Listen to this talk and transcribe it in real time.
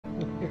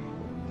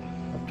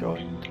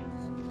joined.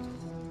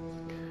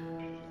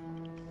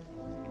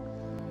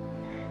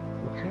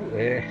 Look at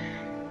this.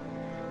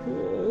 A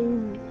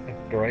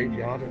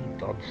graveyard and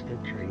dodge the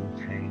dream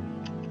team.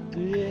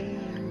 Yeah.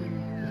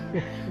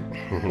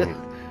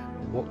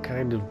 What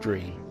kind of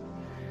dream?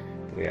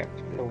 We have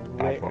to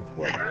A have wet one.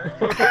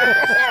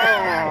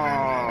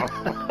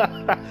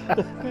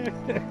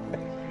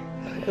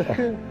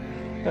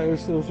 There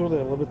was only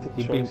a limited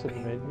You've choice been-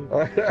 in the menu.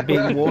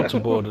 Being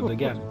waterboarded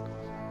again.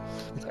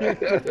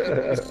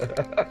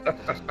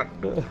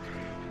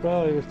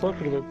 Well, he was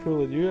talking about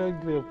pulling you in,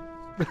 Graham.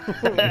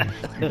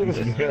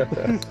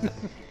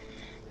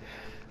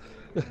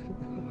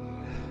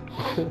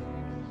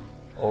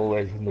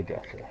 Always in the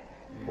gutter.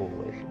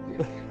 Always in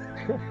the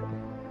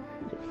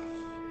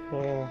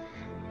gutter.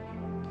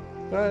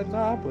 No,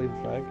 I blame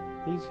Frank.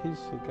 He's a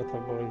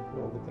gutter boy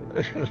all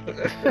the time.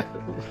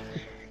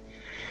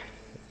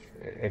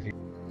 Have you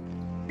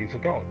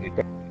forgotten? You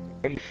don't.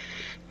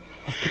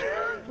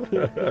 I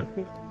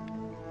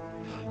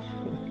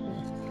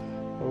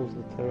was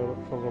the terror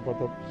for rubber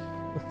dubs.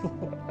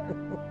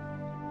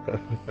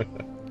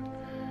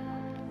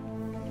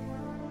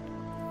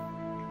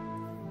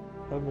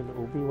 I'm in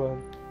Obi-Wan.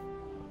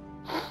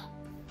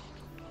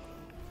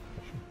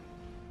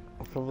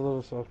 If ever there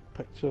was a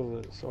picture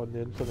that's on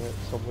the internet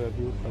somewhere,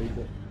 he'll find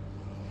it.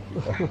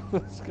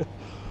 It's got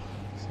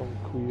some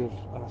queer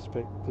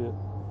aspect to it.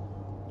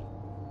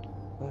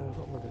 I've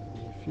got my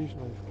fusion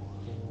knife.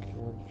 Can I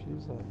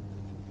infuse that?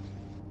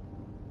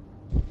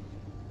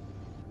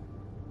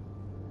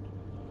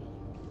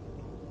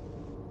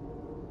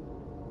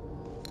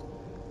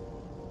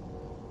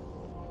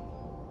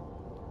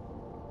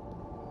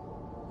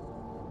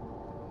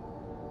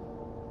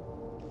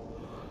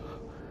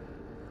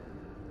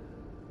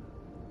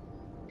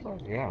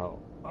 Yeah,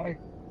 I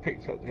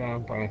picked up the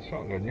iron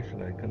shotgun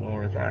yesterday,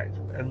 Ganora's Act,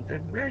 and the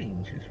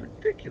range is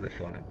ridiculous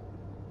on it.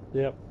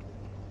 Yep.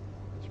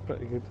 It's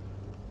pretty good,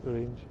 the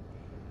range.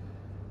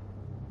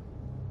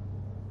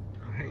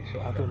 I hate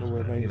I don't know shotguns,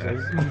 where but, mine you know.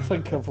 is. I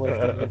think I've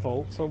left it in the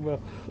vault somewhere.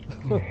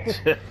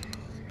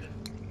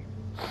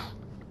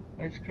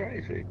 It's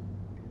crazy.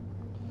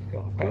 It's got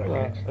a Got better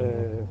that range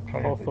than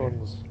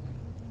Hawthorns.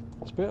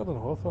 It's better than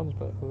Hawthorns,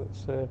 but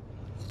it's I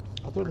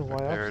don't know why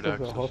I've still Paradox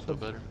got is still Hawthorns.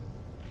 better.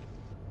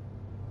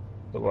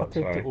 The I what,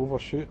 tend sorry? to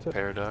overshoot it.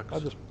 Paradox. I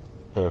just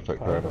Perfect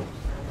Paradox.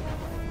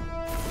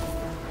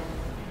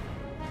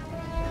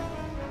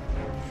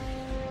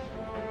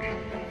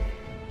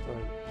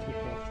 Right, take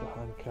off the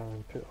hand cannon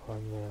and put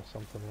on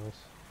something else.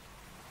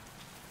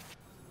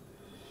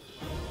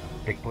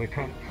 Big boy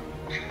tanks.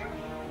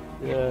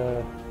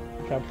 Yeah,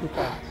 campy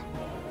pants.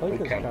 I think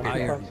Big it's campy campy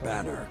Iron pants.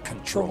 banner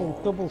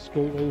control. Double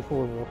scout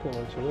rifle and rocket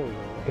launcher.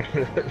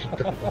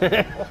 There we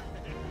go.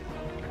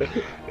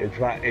 Is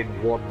that in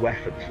one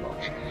weapon slot?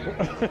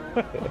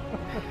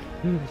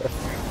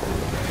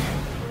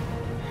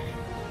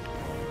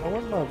 I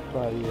want my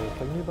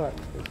thingy back.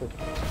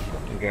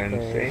 I'm going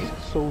to see.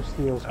 Soul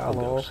Steel's I'll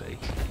claw. go see.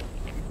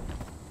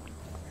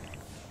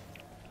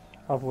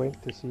 I've went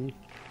to see.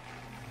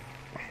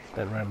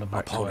 Then round the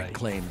back way. Opponent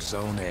claimed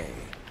Zone A.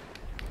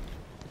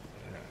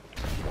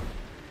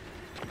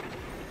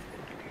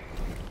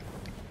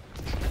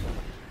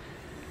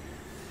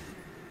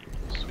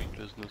 Sweet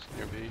business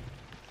near B.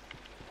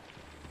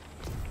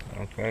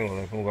 Okay, well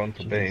they've all gone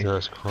to B.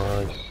 Jesus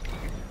Christ.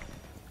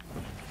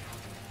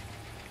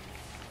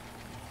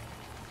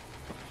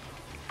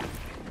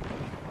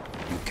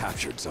 You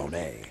captured Zone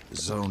A.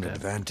 Zone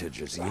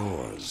advantage is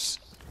yours.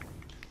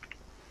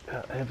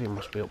 Heavy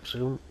must be up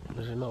soon.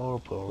 Is it not all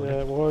up already?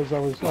 Yeah, it was. I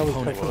was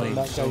Opponent picking on that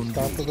guy zone B.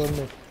 started on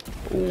me.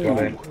 Got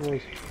him. It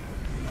was.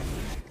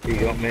 He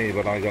got me,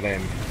 but I got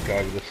him.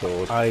 Guy with the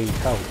sword. I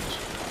helped.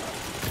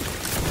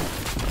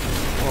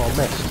 Oh, I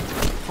missed.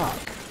 Fuck.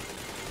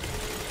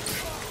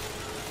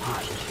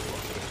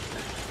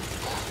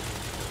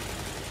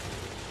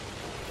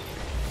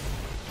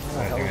 What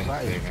the hell is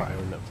that? Is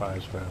firing that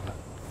fires forever.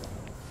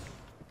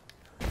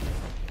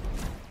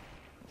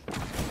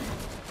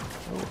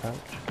 Oh, ouch.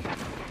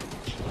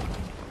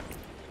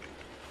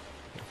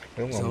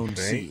 Still on Zone B.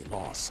 C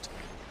lost.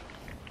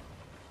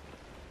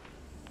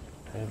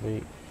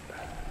 Heavy.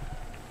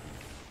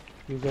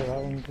 You got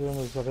that one, Graham?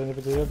 Is there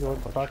anybody there? Do you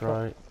want to back That's up?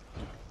 right.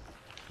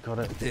 Got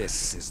it.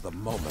 This is the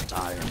moment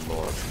Iron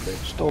Lord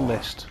lives Still for.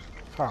 missed.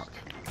 Fuck.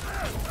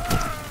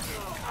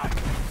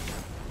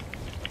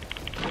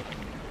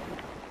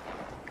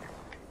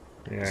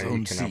 Yeah, Zone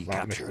you can C have that,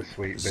 captured. Mr.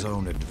 Sweet.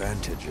 Zone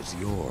advantage is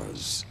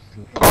yours.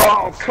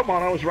 Oh, come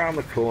on, I was round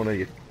the corner.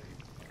 You...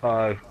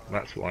 Oh,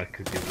 that's why,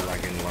 because you're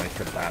lagging like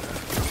a bad.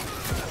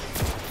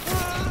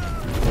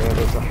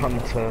 There's a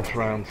hunter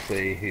round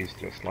C, he's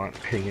just like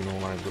pinging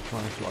all over the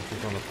place like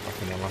he's on a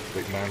fucking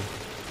elastic man.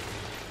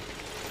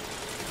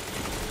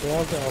 Yeah,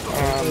 I'll get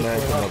off. And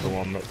there's another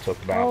one that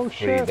took about Oh, 3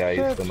 shit, days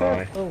shit, to shit.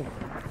 know. Oh.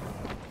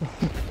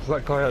 Does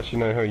that guy actually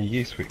know how you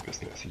use sweet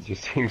business? He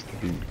just seems to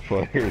be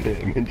firing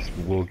it and then just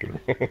walking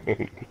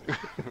around.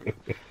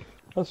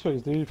 That's what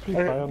he's doing. Free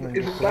fire and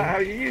Isn't that how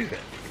you use it?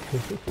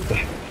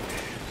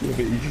 Yeah, but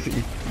he just...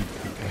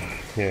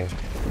 yeah.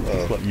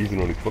 It's like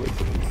using all his bullets.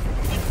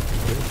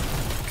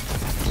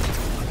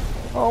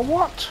 Oh,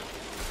 what?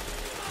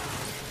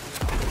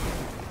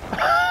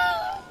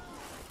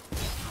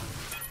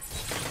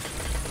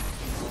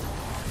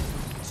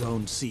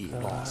 Zone C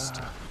lost.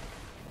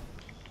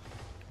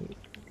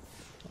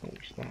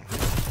 What's that?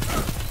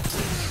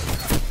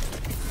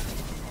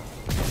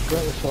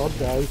 Get the sword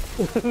guy.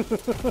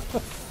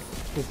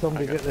 Did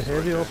somebody get the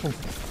heavy off him?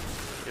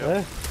 Yep.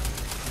 Yeah?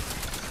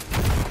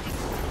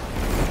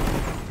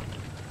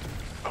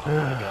 Oh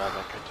my god,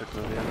 that guy took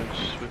no damage.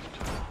 Swift.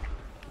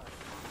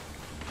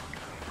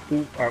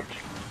 Ooh, ouch.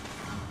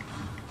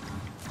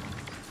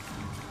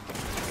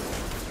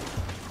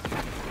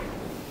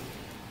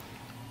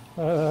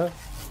 I'm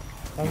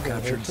You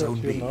gonna captured headshot Zone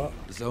you, B. not.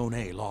 Zone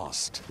A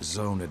lost.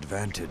 Zone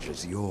advantage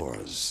is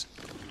yours.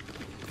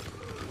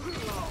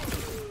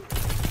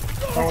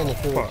 I want to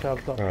fully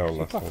charged up. Oh,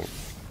 that's Super. all.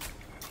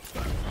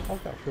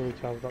 I've got fully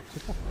charged up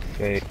super.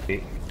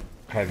 Heavy.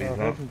 Heavy They're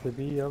that. heading to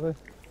B, are they?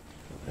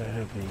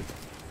 Heavy.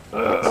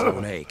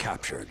 Zone A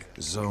captured.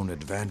 Zone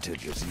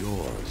advantage is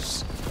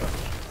yours.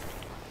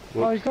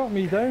 Oh, he got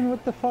me down,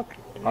 what the fuck?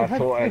 I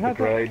thought I had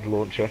the grenade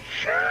launcher.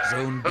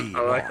 Zone B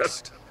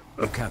lost.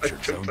 You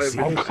captured Zone C.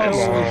 I'm come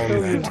still on,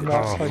 using Advantage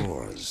that is thing.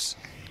 yours.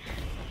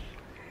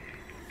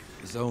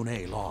 Zone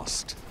A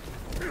lost.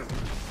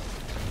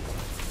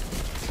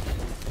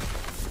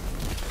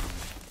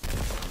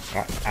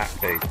 At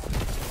B.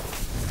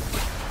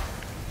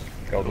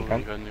 Golden Golden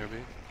gun. gun near B.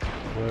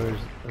 Where is...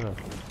 Oh.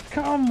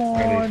 Come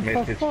And on, he's for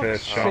missed his fuck's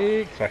first shot.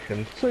 sake.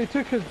 Second. So he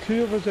took us,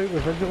 two of us out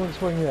with vigilance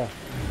wing there.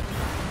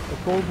 The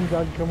golden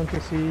gun coming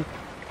to see.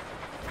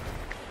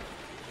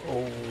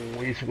 Oh,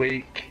 he's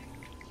weak.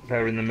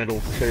 They're in the middle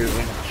too.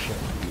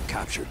 You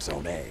captured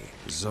Zone A.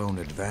 Zone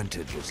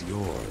advantage is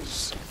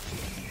yours.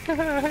 He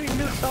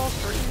missed all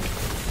three.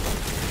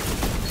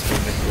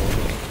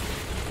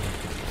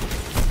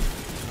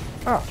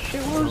 Ah,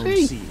 shit, where was Zone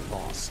he? C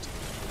lost.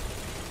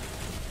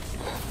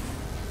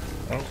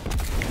 Oh,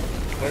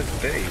 where's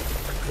B?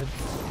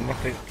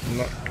 Nothing.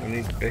 I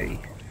need B.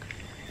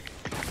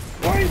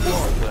 Why is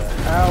that?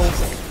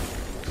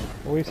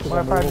 How? Wasted Why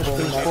on have I just been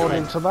overball. spawned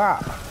into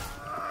that?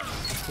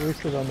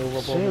 Wasted on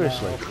overball.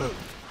 Seriously?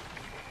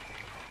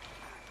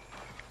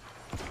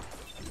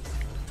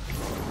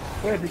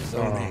 Where did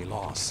Zone A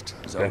lost.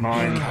 Zone B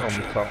behind on the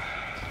captured. top?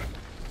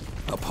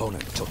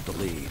 Opponent took the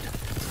lead.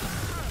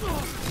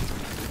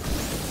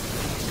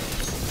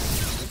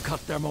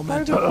 Cut their How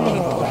did momentum. he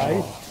not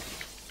die?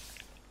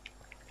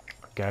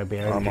 Guy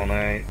behind I'm you. on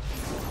A.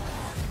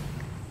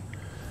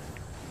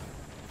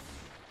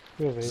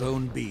 Really?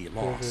 Zone B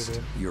lost.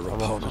 Your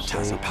opponent to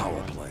has say- a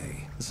power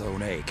play.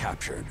 Zone A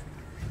captured.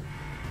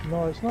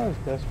 No, it's not as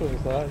desperate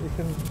as that. You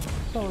can,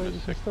 it's alright, you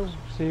can still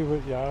see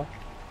what you are.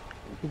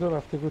 You don't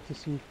have to go to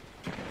C.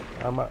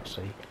 I'm at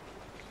C.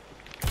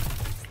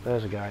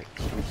 There's a guy.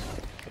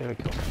 Here he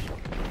comes.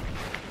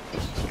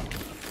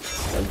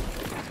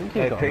 I think he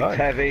They got picked that.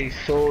 heavy,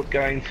 sword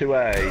going to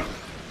A.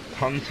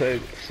 Hunter,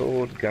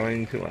 sword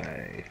going to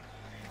A.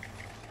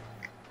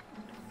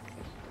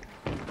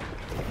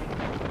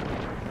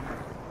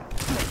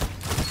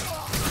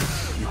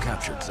 You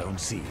captured Zone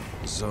C.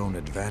 Zone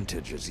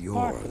advantage is Fucking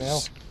hell.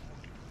 yours.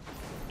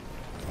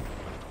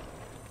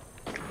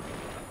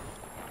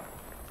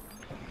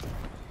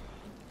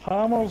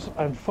 Hammers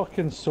and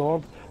fucking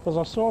sword. There's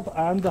a sword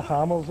and the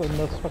hammers in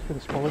this fucking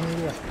spawning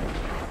area.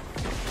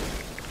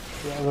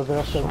 Yeah,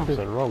 reverse into.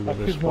 Something wrong with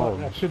the I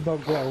spawns. could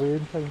not get away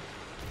in time.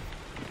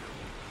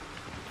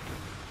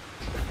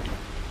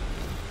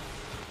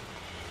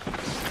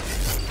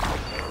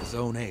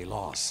 Zone A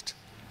lost.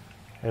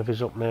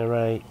 Heavy's up near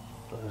 8.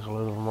 There's a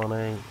load of them on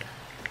 8.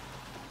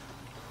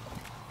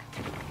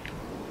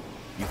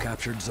 You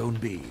captured Zone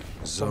B.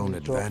 Zone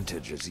Somebody drop.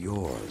 advantage is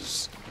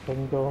yours.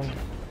 Ding dong.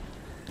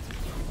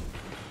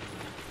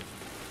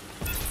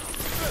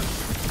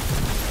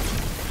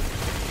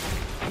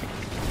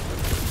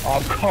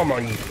 Oh, come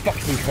on, you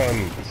fucking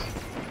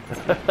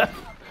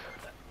cunts.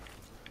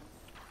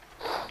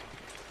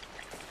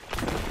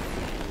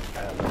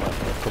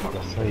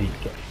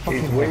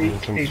 He's weak.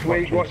 He's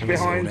weak. What's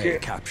behind Zone A you?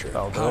 captured.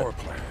 Oh, Power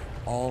play.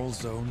 All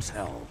zones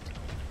held.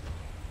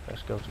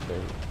 Let's go to B.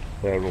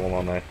 They're all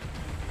on A.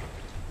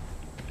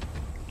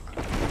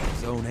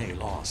 Zone A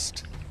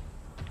lost.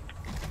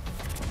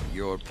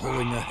 You're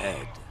pulling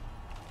ahead.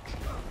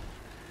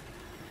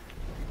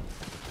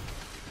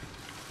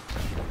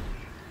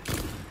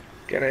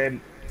 Get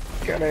in.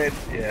 Get in.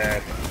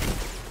 Yeah.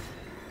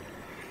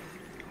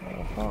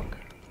 Oh, fuck.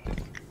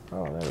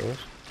 Oh, there he is.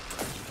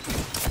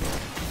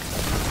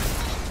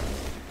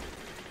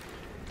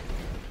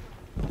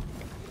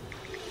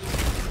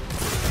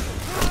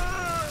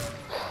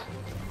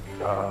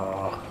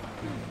 Oh,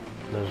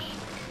 there's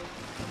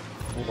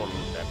one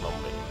dead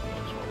on me.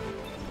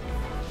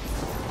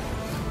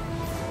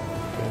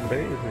 On B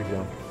is he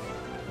gone?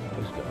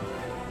 He's gone.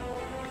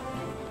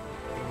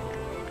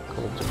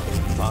 Coming to B.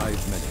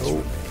 5 minutes Oh,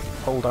 remaining.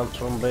 hold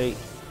answer on B.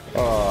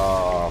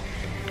 Oh.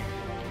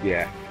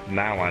 Yeah.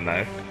 Now I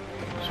know.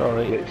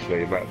 Sorry.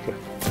 Literally about to.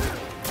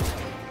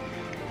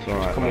 It's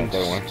alright, Come mate, in,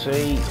 don't worry.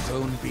 see.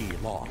 Zone B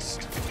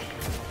lost.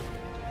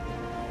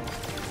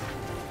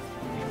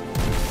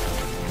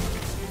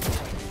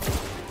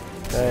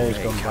 There he's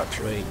A gone back to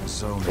captured. me.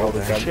 Zone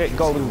Golden gun. Shit,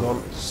 golden gun.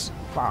 yours.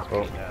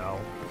 Fucking hell.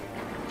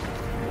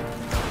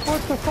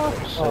 What the fuck?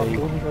 Let's Oh, see.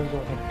 golden gun's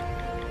got him.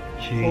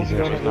 Jesus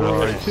Golden gun at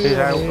Christ. A, He's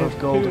two out on A, of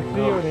golden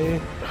three on gun. A,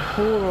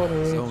 4 on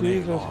A, Zone A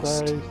Jesus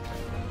lost. Christ.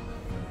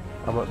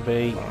 I'm at B.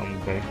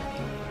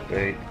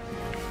 B.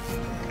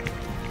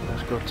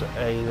 Let's go to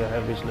A. The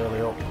heavy's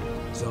nearly up.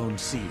 Zone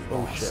C Oh,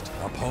 lost. shit.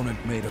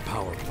 Opponent made a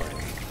power play.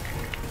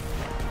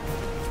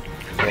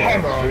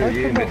 Yeah, How screw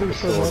you, could there be Mr.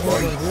 so Sword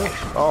many Boy. of them here?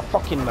 Oh,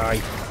 fucking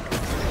knife.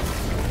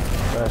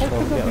 Let's How not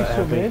could there get be that so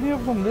heavy. many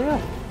of them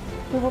there?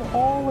 They were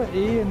all at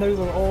A and now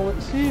they're all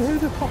at C. Who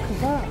the fuck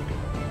is that?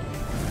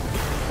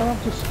 And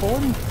I've just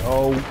spawned.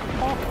 Oh,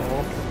 Fuck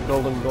off.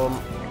 golden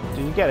gun.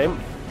 Did you get him?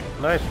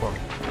 Nice one.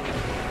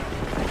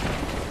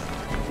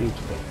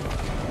 Beautiful.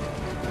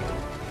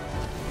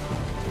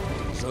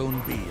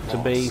 Zone B To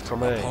lost. B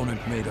from A.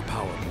 Opponent made a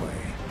power play.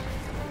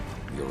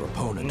 Your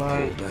opponent No,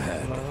 pulled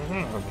ahead. no, I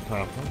don't have a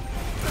power play.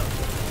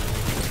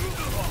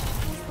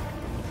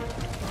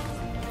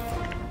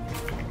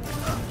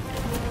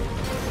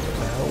 What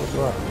the hell was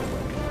that?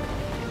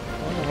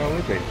 What the hell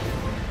is he?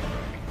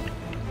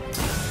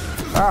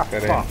 Ah,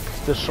 Get in. fuck.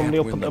 There's somebody Can't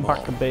up at win the them back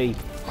all. of B.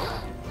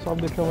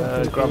 Somebody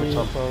coming to grab B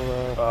some. for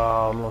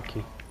Oh,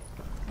 unlucky.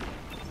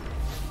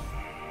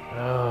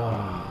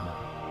 Oh.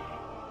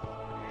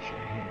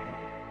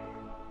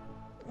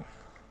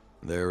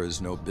 There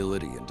is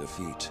nobility in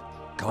defeat.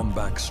 Come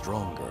back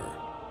stronger.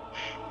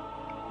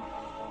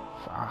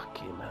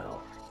 Fucking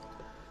hell.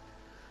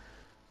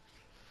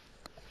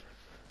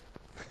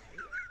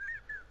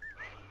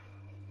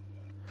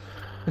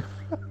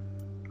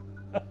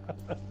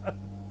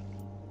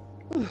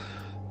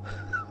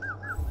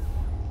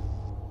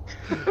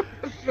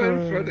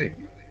 So funny.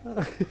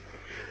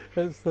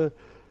 It's the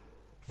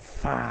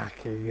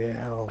fucking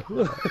hell.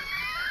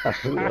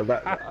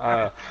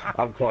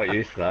 I'm quite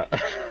used to that.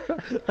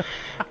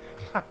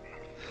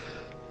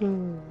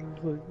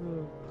 It's like,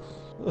 oh.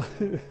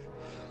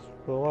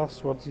 The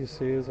last words you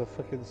say is a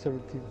fucking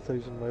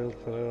 17,000 miles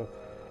per hour,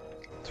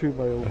 2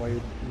 mile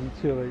wide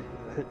meteorite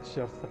hits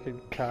your fucking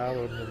car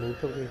on the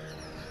motorway.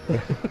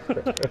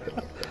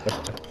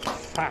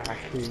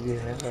 Fucking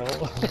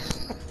hell.